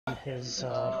his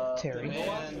Terry.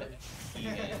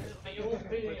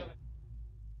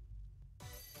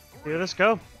 Here, let's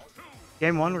go.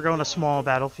 Game 1, we're going to small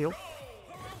battlefield.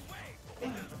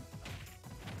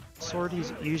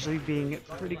 Swordy's usually being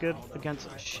pretty good against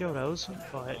Shotos,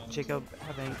 but Jacob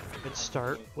having a good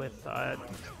start with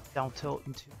down tilt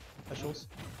into specials.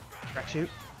 Crack shoot.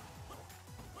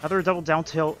 Another double down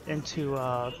tilt into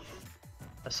a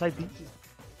side beat.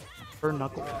 Burn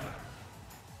knuckle.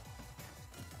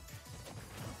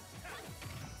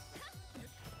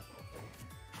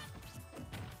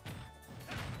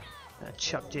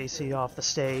 Chuck JC off the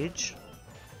stage.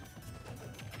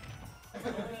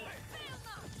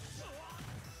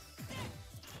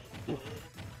 Ooh.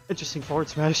 Interesting forward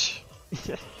smash.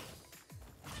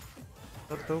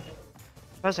 Let's go.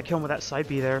 Tries to kill him with that side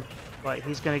B there, but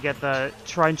he's gonna get the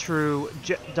tried and true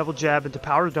double jab into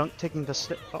power dunk, taking the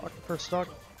first stock.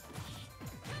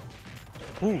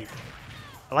 Ooh,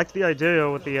 I like the idea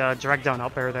with the drag down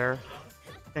up air there.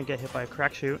 Can't get hit by a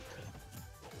crack shoot.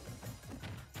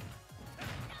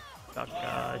 Got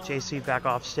JC back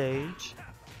off stage.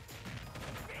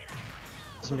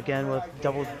 Him again with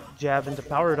double jab into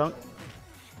power dunk.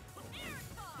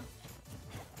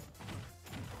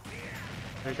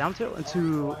 They're down tilt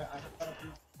into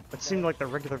what seemed like the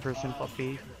regular version of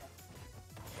B.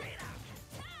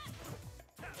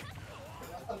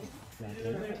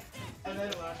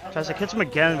 Tries to catch him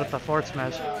again with the forward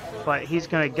smash, but he's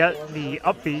gonna get the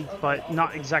up B, but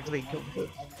not exactly.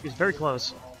 He's very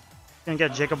close. Gonna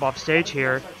get Jacob off stage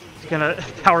here. He's gonna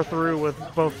power through with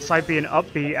both side B and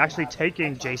up B, actually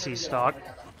taking JC's stock.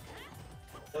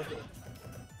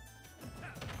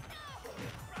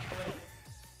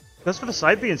 Goes for the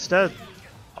side B instead.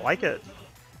 I like it.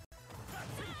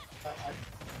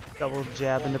 Double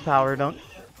jab into power dunk.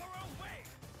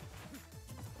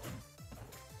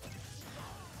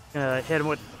 Gonna hit him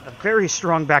with a very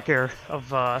strong back air of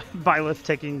Byleth,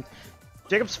 taking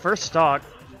Jacob's first stock.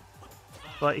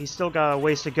 But he's still got a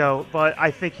ways to go. But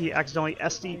I think he accidentally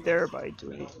SD'd there by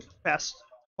doing a fast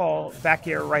fall back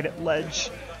air right at ledge.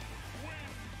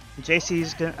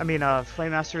 JC's gonna,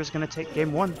 Flamemaster is gonna take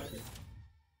game 1.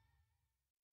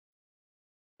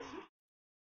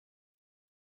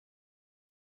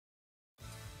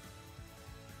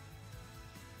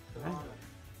 Okay.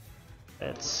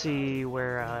 Let's see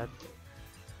where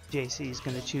JC is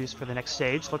gonna choose for the next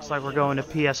stage. Looks like we're going to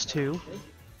PS2.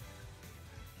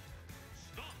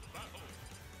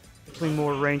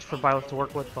 More range for Byleth to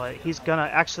work with, but he's gonna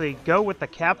actually go with the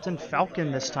Captain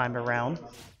Falcon this time around.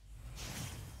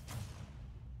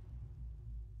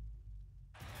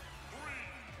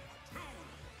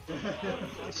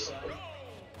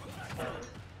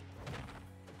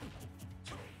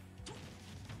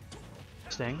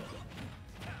 Sting.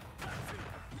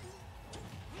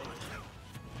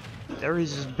 There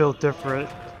he's just built different.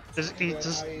 He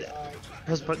just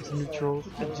press button to neutral.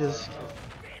 It just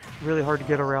really hard to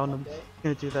get around him.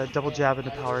 Gonna do that double jab into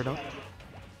power dunk.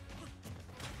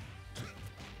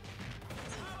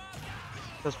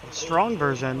 Goes for a strong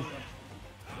version.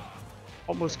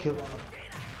 Almost killed.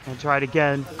 And try it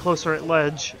again, closer at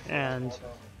ledge, and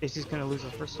JC's gonna lose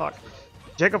his first stock.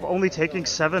 Jacob only taking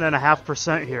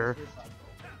 7.5% here.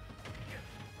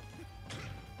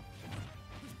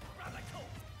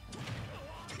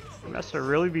 He has to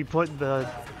really be putting the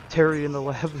Terry in the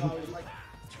lab.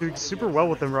 Doing super well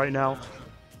with him right now.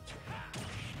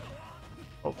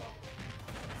 Oh.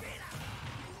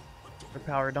 For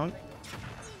power dunk.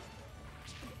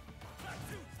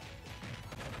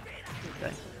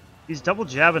 Okay. These double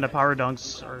jab into power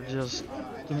dunks are just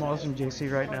demolishing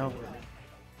JC right now.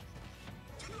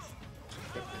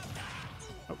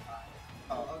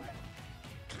 Oh.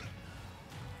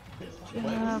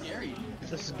 Yeah.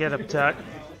 Just get up tech.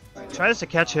 Tries to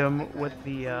catch him with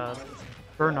the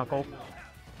burn knuckle.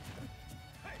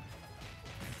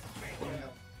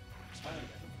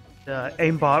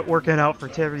 Aimbot working out for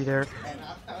Terry there.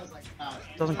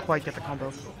 Doesn't quite get the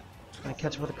combo. Gonna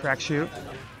catch him with a crack shoot.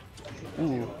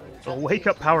 Ooh, a wake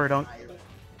up power dunk.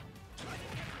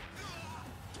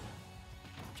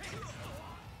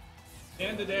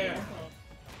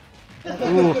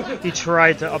 Ooh, he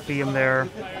tried to up B him there.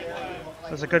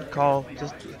 It was a good call.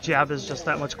 Just jab is just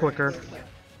that much quicker.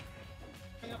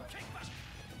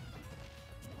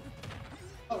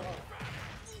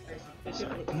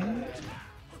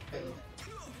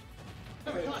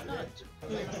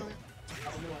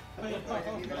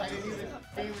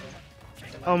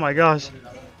 Oh my gosh.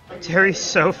 Terry's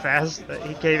so fast that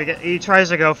he can't even get, he tries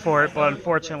to go for it, but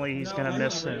unfortunately he's gonna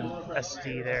miss an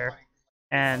SD there.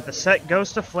 And the set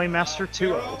goes to Flamemaster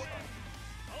 2-0.